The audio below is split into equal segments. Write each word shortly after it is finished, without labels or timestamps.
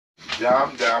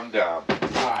Down.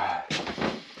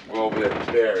 Go over there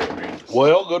to Barry.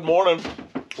 Well, good morning.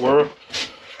 We're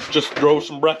just drove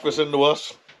some breakfast into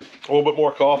us, a little bit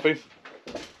more coffee,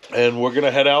 and we're gonna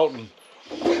head out and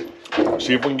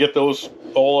see if we can get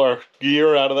all our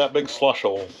gear out of that big slush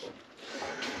hole.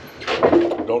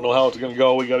 Don't know how it's gonna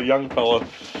go. We got a young fella,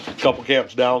 a couple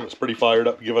camps down, that's pretty fired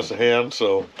up to give us a hand,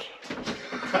 so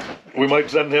we might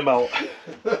send him out,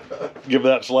 give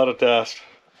that sled a test.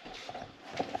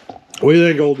 What do you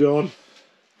think, old John?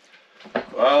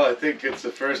 Well, I think it's the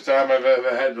first time I've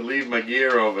ever had to leave my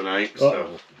gear overnight,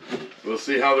 so we'll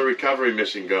see how the recovery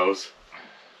mission goes.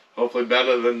 Hopefully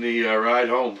better than the ride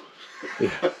home.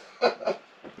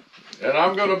 And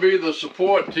I'm going to be the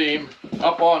support team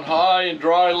up on high and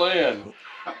dry land,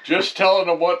 just telling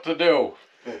them what to do.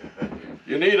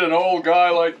 You need an old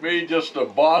guy like me just to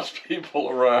boss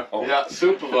people around. Yeah,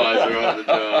 supervisor on the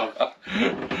job.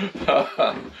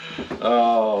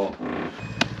 Oh.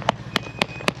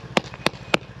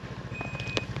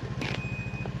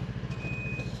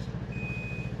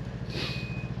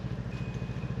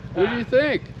 What do you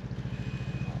think?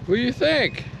 What do you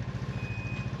think?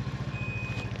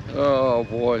 Oh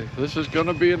boy, this is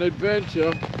gonna be an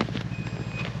adventure.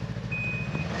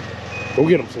 Go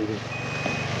get him, Susan.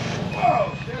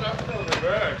 Oh shit, I'm still in the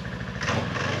bag.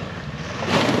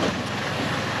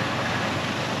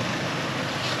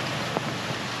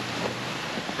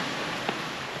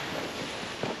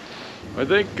 I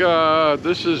think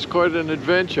this is quite an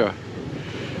adventure.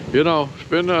 You know, it's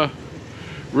been a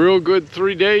real good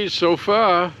 3 days so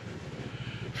far.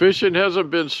 Fishing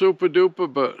hasn't been super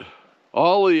duper, but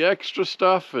all the extra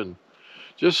stuff and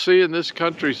just seeing this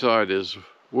countryside is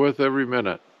worth every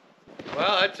minute.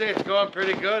 Well, I'd say it's going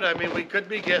pretty good. I mean, we could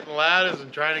be getting ladders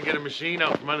and trying to get a machine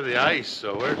out from under the ice,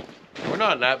 so we're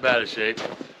not in that bad a shape.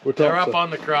 They're up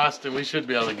on the crust and we should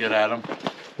be able to get at them.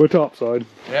 We're topside.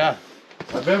 Yeah,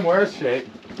 I've been worse shape.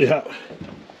 Yeah.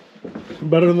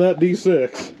 Better than that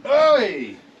D6.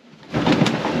 Hey!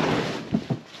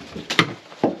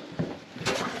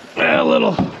 A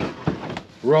little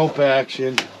rope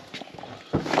action.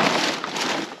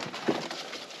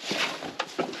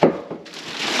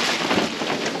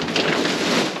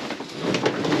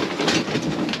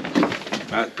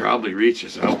 That probably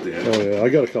reaches out there. Oh yeah, I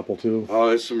got a couple too. Oh,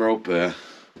 there's some rope there.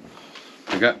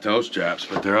 I got toe straps,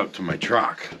 but they're up to my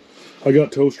truck. I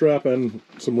got toe strap and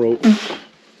some rope.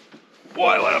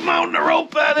 Boy, what a mountain of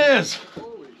rope that is!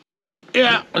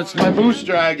 Yeah, it's my moose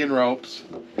dragging ropes.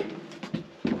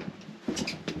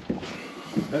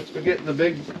 That's for getting the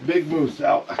big moose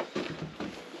out.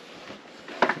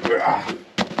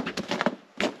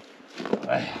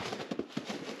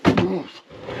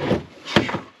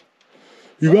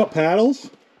 You got paddles?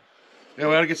 Yeah,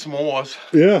 we gotta get some oars.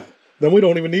 Yeah. Then we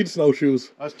don't even need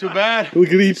snowshoes. That's too bad. We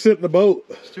could each sit in the boat.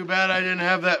 It's too bad I didn't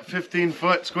have that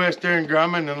 15-foot square stern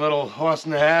Grumman and little horse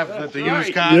and a half that the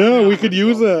used car. Yeah, we could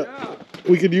use that. Yeah.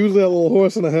 We could use that little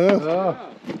horse and a half.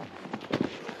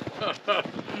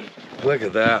 Look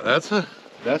at that.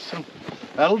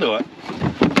 That'll do it.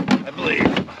 I believe.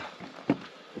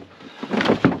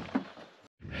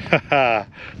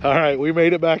 All right, we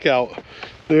made it back out.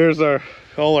 There's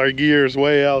all our gears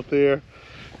way out there.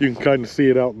 You can kind of see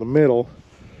it out in the middle.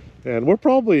 And we're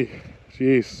probably,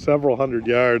 geez, several hundred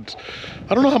yards.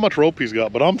 I don't know how much rope he's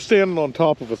got, but I'm standing on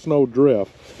top of a snow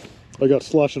drift. I got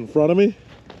slush in front of me,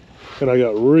 and I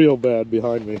got real bad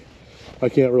behind me. I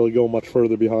can't really go much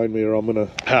further behind me or I'm gonna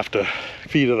have to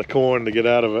feed it the corn to get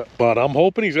out of it. But I'm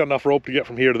hoping he's got enough rope to get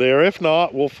from here to there. If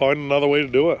not, we'll find another way to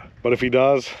do it. But if he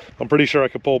does, I'm pretty sure I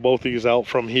could pull both these out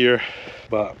from here.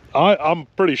 But I'm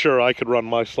pretty sure I could run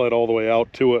my sled all the way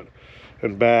out to it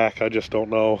and back. I just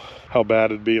don't know how bad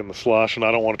it'd be in the slush, and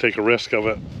I don't want to take a risk of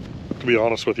it, to be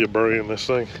honest with you, burying this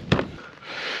thing.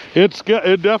 It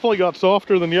definitely got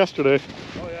softer than yesterday.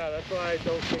 Oh yeah, that's why I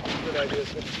don't think it's a good idea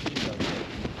to put the skis up there.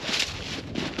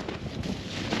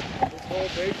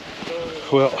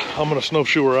 Well, I'm gonna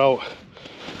snowshoe her out,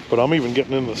 but I'm even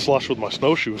getting into the slush with my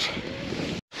snowshoes.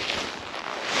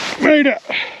 Made it!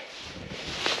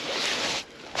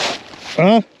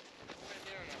 Huh?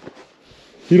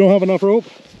 You don't have enough rope?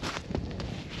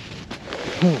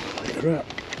 Holy crap.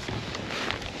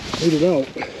 Made it out.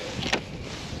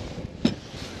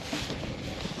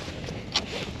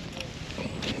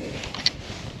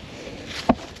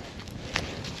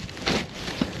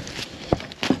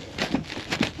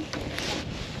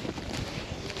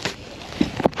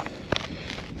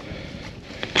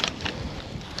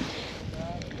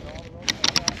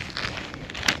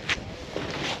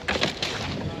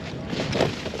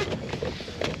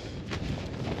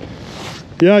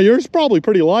 Yeah, yours is probably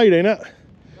pretty light, ain't it?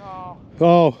 No.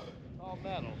 Oh.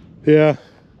 Yeah.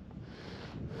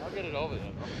 I'll get it over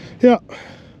there. Yeah.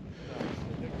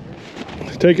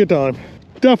 Take your time.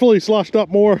 Definitely slushed up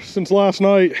more since last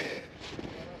night.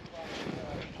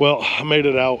 Well, I made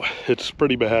it out. It's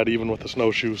pretty bad even with the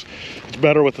snowshoes. It's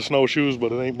better with the snowshoes,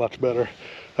 but it ain't much better.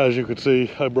 As you can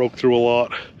see, I broke through a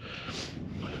lot.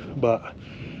 But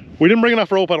we didn't bring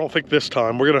enough rope, I don't think, this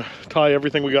time. We're gonna tie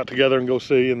everything we got together and go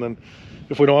see, and then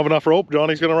if we don't have enough rope,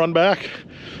 Johnny's gonna run back.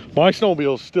 My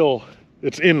snowmobile's still,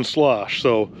 it's in slush,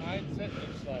 so.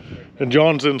 And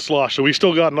John's in slush, so we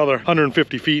still got another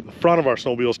 150 feet in front of our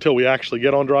snowmobiles till we actually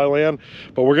get on dry land.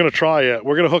 But we're gonna try it.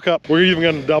 We're gonna hook up, we're even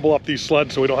gonna double up these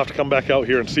sleds so we don't have to come back out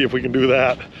here and see if we can do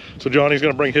that. So Johnny's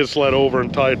gonna bring his sled over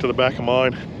and tie it to the back of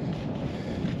mine.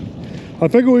 I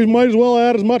figure we might as well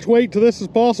add as much weight to this as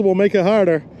possible, make it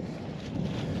harder.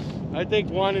 I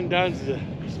think one and done's a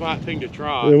smart thing to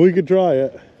try. Yeah, we could try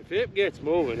it. If it gets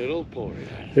moving, it'll pull it.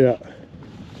 Yeah.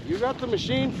 You got the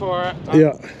machine for it.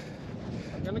 Yeah.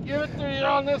 I'm gonna give it to you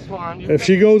on this one. If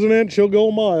she goes an inch, she'll go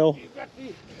a mile. You got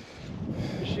the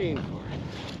machine for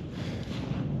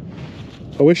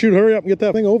it. I wish you'd hurry up and get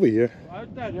that thing over here. I'd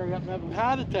hurry up and have a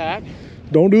heart attack.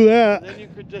 Don't do that. And then you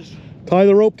could just tie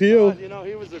the rope to you. You know,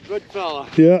 he was a good fella.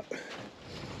 Yeah.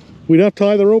 We'd have to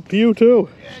tie the rope to you too.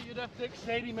 Yeah, you'd have to take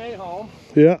Sadie Mae home.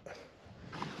 Yeah.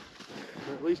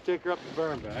 Or at least take her up the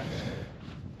burn back.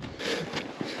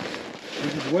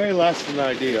 Which is way less than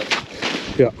ideal.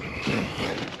 Yeah.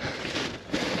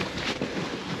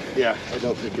 Yeah, I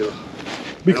don't think it'll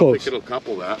be close. I don't think it'll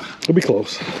couple that. It'll be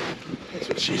close. That's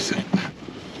what she said.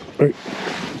 All right.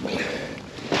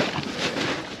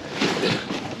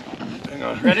 Hang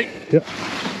on. Ready? Yeah.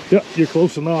 Yeah, you're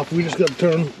close enough. We just got to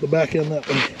turn the back end that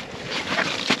way.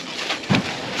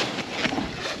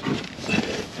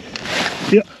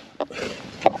 Yeah.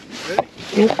 Ready?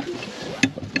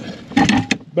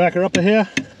 Back her up to here,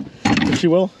 if she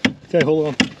will. Okay, hold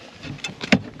on.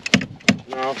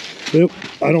 No. Yep,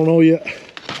 I don't know yet.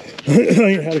 I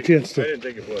ain't had a chance to. I didn't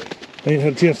think it would. I ain't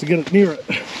had a chance to get it near it.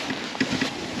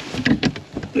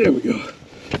 There we go.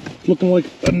 Looking like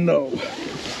a no.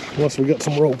 Unless we got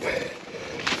some rope.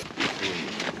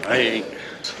 I ain't.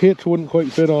 Hitch wouldn't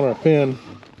quite fit on our pin,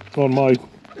 on my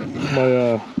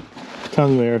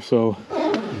tongue there, so.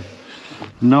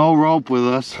 No rope with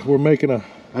us. We're making a.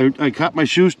 I cut my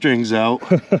shoestrings out.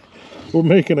 We're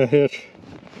making a hitch.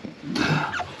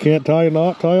 Can't tie a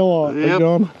knot, tie a lot. Yep. Hey,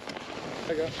 John.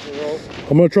 I got the rope.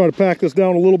 I'm gonna try to pack this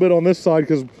down a little bit on this side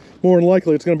because more than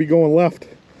likely it's gonna be going left.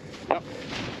 Yep.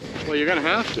 Well, you're gonna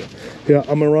have to. Yeah,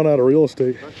 I'm gonna run out of real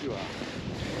estate. Yes, you are.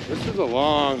 This is a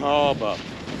long haul, but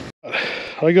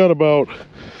I got about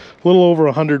a little over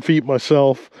 100 feet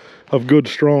myself of good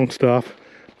strong stuff.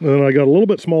 And then I got a little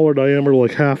bit smaller diameter,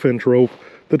 like 1/2 inch rope.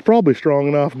 That's probably strong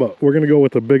enough, but we're gonna go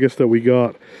with the biggest that we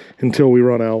got until we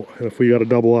run out. And if we got to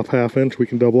double up 1/2 inch, we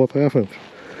can double up 1/2 inch.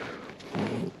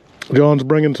 John's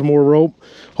bringing some more rope.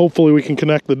 Hopefully we can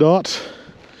connect the dots.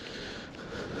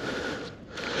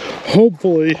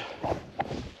 Hopefully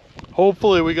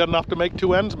we got enough to make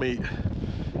 2 ends meet.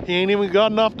 He ain't even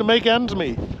got enough to make ends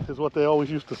meet, is what they always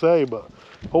used to say, but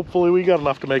hopefully we got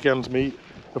enough to make ends meet.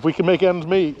 If we can make ends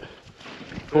meet,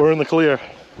 we're in the clear.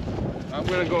 I'm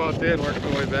gonna go out there and work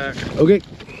my way back. Okay.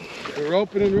 We're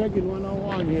roping and rigging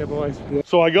 101 here, boys.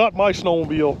 So I got my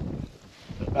snowmobile.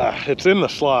 It's in the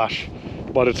slush,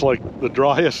 but it's like the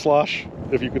driest slush,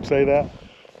 if you could say that.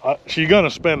 She's gonna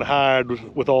spin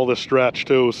hard with all this stretch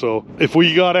too. So if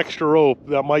we got extra rope,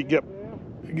 that might get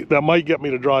me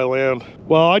to dry land.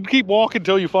 Well, I'd keep walking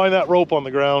till you find that rope on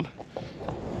the ground.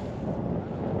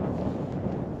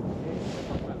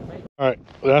 All right,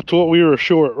 that's what we were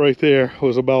short right there.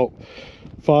 Was about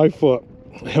 5 foot,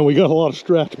 and we got a lot of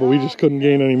stretch, but we just couldn't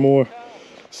gain any more.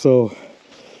 So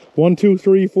 1, 2,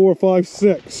 3, 4, 5,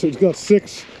 6. It's got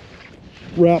 6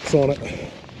 wraps on it.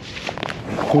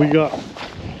 We got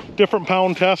different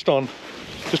pound test on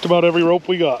just about every rope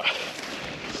we got.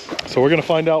 So we're gonna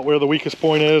find out where the weakest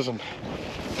point is and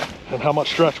how much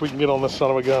stretch we can get on this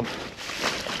son of a gun.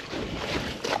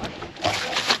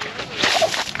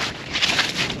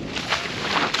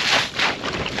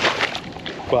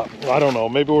 But I don't know,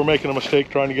 maybe we're making a mistake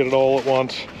trying to get it all at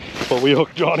once. But we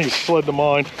hooked Johnny's sled to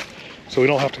mine, so we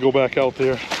don't have to go back out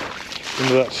there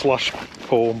into that slush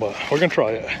hole, but we're gonna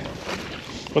try it.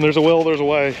 When there's a will, there's a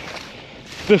way.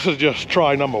 This is just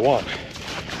try number 1.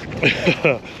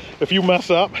 If you mess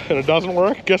up and it doesn't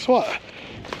work, guess what?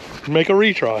 Make a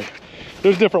retry.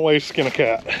 There's different ways to skin a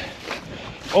cat.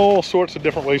 All sorts of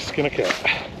different ways to skin a cat.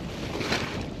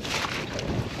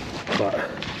 But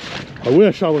I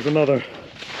wish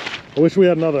we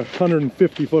had another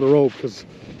 150 foot of rope, because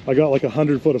I got like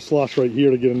 100 foot of slush right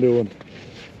here to get into, and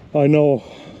I know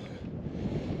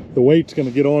the weight's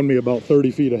gonna get on me about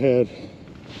 30 feet ahead.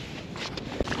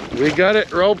 We got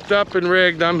it roped up and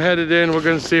rigged. I'm headed in. We're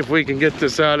gonna see if we can get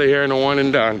this out of here in a one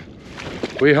and done.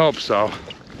 We hope so.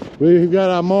 We've got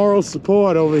our moral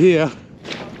support over here.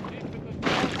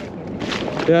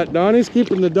 Yeah, Donnie's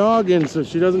keeping the dog in so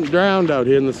she doesn't drown out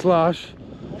here in the slush.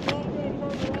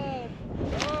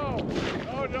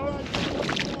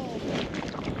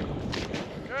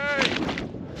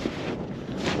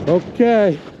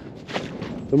 Okay,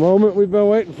 the moment we've been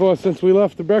waiting for since we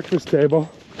left the breakfast table.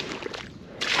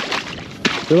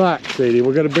 Relax, Sadie,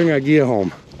 we're gonna bring our gear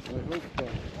home. I hope so.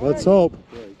 Let's hope.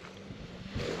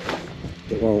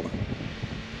 It won't.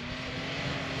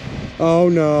 Oh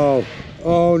no,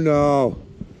 oh no.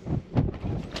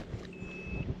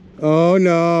 Oh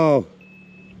no.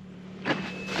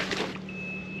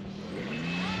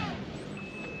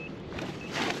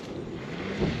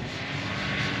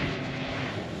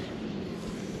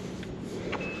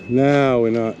 No,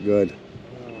 we're not good.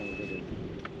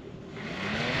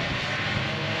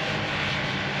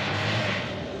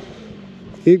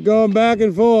 Keep going back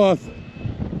and forth.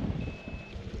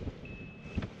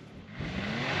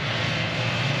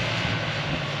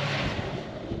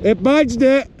 It budged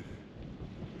it.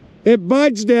 It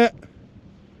budged it.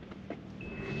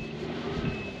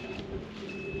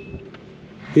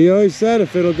 He always said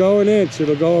if it'll go an inch,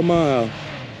 it'll go a mile.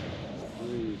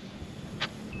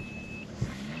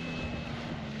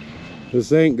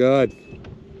 This ain't good.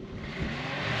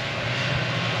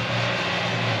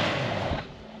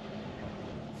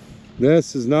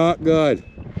 This is not good.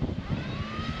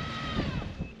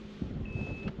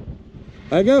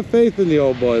 I got faith in the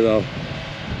old boy though.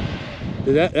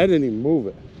 That didn't even move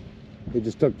it. He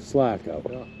just took the slack out.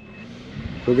 Yeah.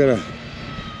 We're gonna.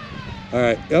 All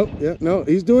right. Oh, yeah. No,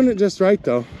 he's doing it just right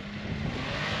though.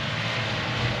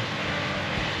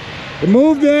 He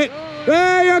moved it.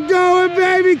 There you're going,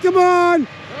 baby. Come on.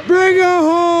 Bring her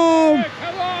home.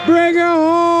 Bring her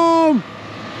home.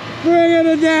 Bring her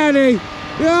to daddy.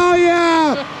 Oh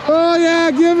yeah. Oh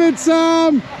yeah. Give it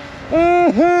some.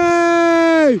 Oh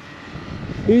hey.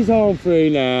 He's home free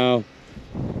now.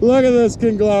 Look at this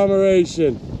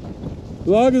conglomeration. As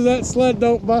long as that sled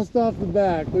don't bust off the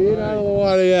back, we ain't out of the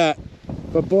water yet.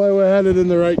 But boy, we're headed in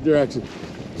the right direction.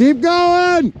 Keep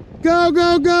going! Go,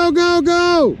 go, go, go,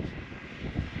 go!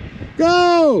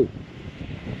 Go!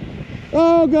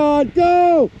 Oh God,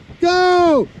 go!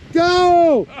 Go!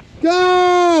 Go!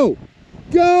 Go!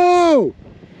 Go!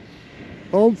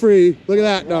 Home free. Look at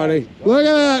that, Donnie. Look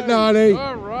at that, Donnie.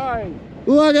 All right.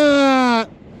 Look at that.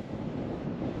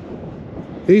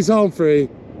 He's home free.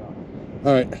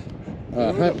 All right.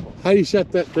 How do you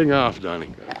shut that thing off, Donnie?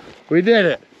 We did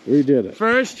it. We did it.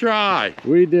 First try.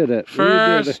 We did it.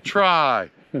 First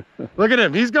try. Look at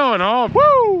him. He's going home.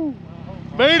 Woo!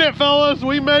 Made it, fellas.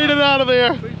 We made it out of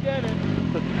there. We did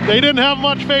it. They didn't have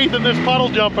much faith in this puddle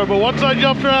jumper, but once I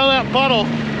jumped her out of that puddle,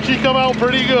 she come out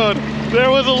pretty good. There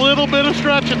was a little bit of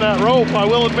stretch in that rope, I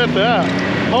will admit that.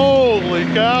 Holy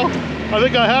cow. I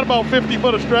think I had about 50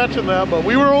 foot of stretch in that, but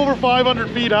we were over 500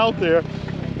 feet out there.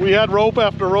 We had rope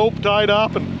after rope tied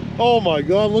up, and oh my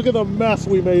God, look at the mess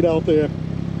we made out there.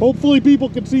 Hopefully people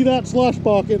can see that slush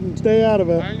pocket and stay out of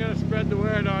it. I'm gonna spread the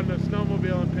word on the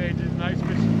snowmobiling pages, nice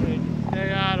fishing pages.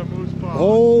 Stay out of Moose Pond.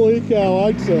 Holy cow,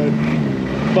 I'd say.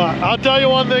 But I'll tell you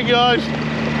one thing, guys.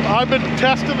 I've been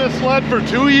testing this sled for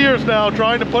 2 years now,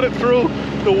 trying to put it through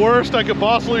the worst I could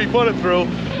possibly put it through,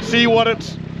 see what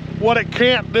it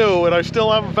can't do, and I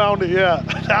still haven't found it yet.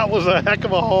 That was a heck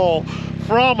of a haul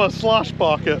from a slush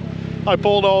pocket. I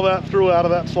pulled all that through out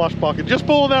of that slush pocket. Just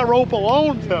pulling that rope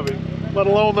alone's heavy, let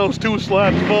alone those 2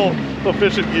 sleds full of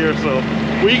fishing gear. So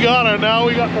we got her. Now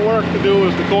we got the work to do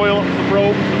is to coil up some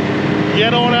ropes and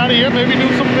get on out of here, maybe do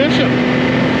some fishing.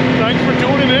 Thanks for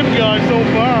tuning in, guys, so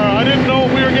far. I didn't know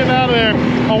if we were getting out of there.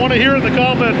 I want to hear in the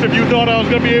comments if you thought I was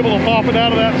going to be able to pop it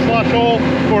out of that slush hole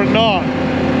or not.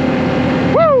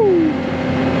 Woo!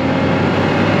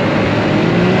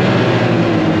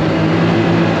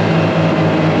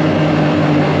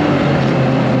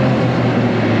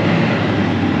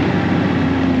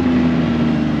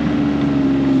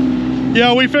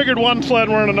 Yeah, we figured 1 sled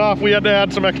weren't enough. We had to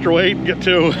add some extra weight and get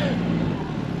 2.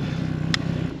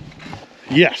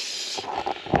 Yes,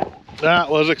 that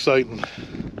was exciting.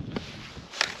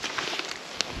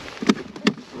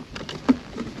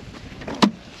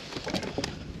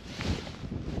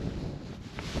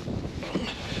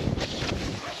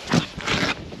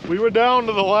 We were down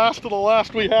to the last of the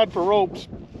last we had for ropes.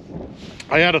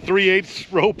 I had a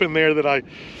 3/8 rope in there that I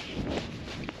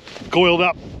coiled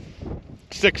up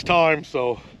 6 times,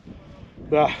 so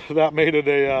that made it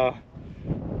a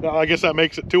I guess that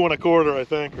makes it 2 1/4, I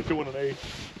think, or 2 1/8.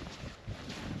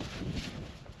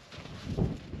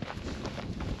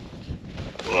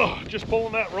 Ugh, just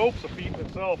pulling that rope's a feat in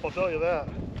itself, I'll tell you that.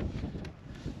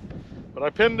 But I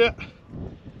pinned it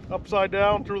upside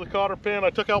down through the cotter pin. I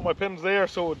took out my pins there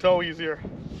so it would tow easier.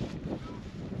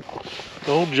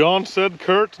 So John said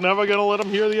Kurt's never gonna let him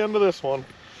hear the end of this one.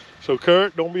 So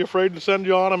Kurt, don't be afraid to send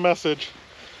John a message.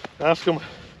 Ask him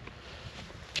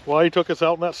why he took us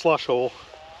out in that slush hole.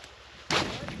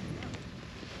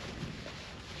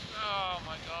 Oh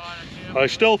my God, I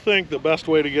still think the best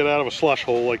way to get out of a slush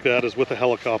hole like that is with a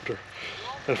helicopter.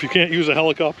 And if you can't use a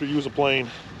helicopter, use a plane.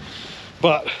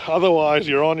 But otherwise,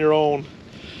 you're on your own.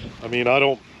 I mean,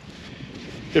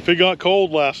 if it got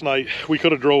cold last night, we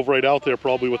could have drove right out there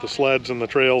probably with the sleds and the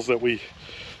trails that we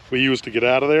used to get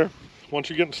out of there. Once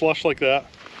you get in slush like that,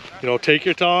 you know, take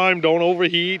your time, don't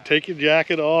overheat, take your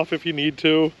jacket off if you need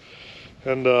to,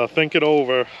 and think it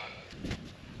over.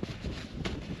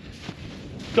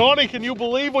 Donnie, can you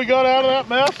believe we got out of that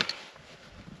mess?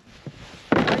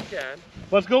 I can.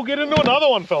 Let's go get into another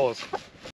one, fellas.